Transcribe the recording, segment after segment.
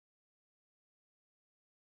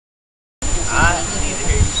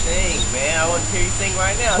hear you sing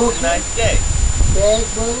right now. It's a nice day. Bad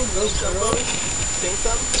booty, little So, girl. Bobby, sing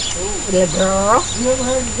something. Ooh. Little girl. You ever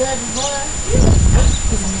heard of Jackson 5?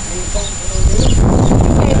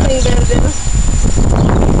 Can't sing better than us.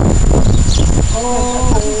 Oh,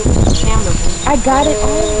 Camera. I got it all.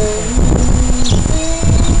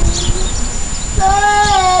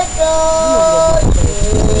 that God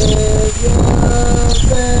is your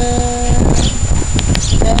best,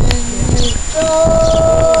 and you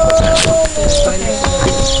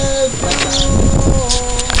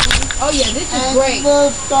Oh yeah, this is great. the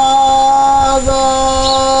stars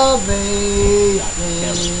of sing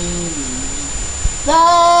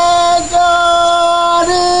that God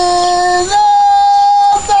is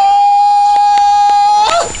up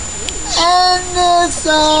there, and the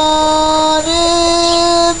sun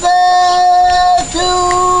is there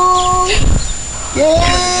too.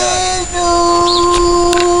 Give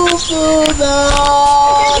news to the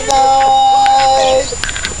night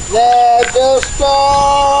that the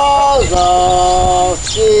stars are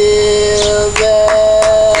still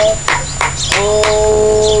there.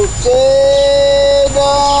 Oh, say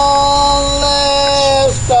don't let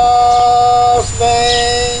stars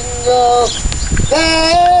spangle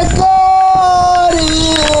that God is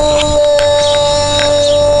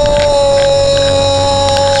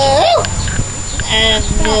there, and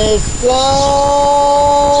the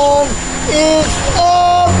sun is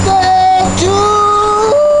up there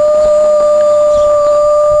too.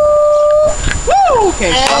 Woo!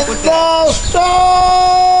 Can't fuck And with that. the stars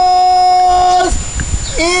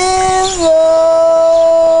in the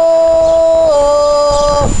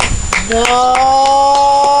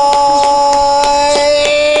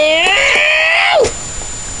night.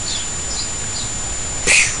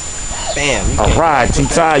 Bam. Alright,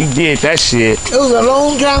 T-Ty, you did that shit. It was a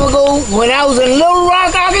long time ago when I was in Little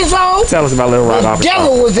Rock, Arkansas. Tell us about Little Rock, The Arkansas.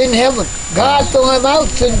 devil was in heaven. God threw him out,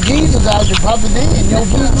 sent Jesus out to Papa Dan and your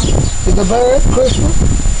business to the birth, Christmas.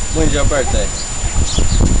 When's your birthday?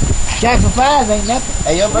 Jackson 5 ain't nothing.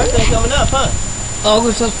 Hey, your birthday coming up, huh?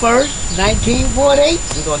 August the 1st, 1948.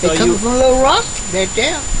 We're gonna They throw coming you. from Little Rock. They're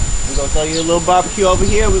there. We're gonna throw you a little barbecue over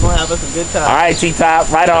here. We're gonna have us a good time. Alright, T-Ty,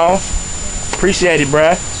 right on. Appreciate it,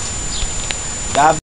 bruh. God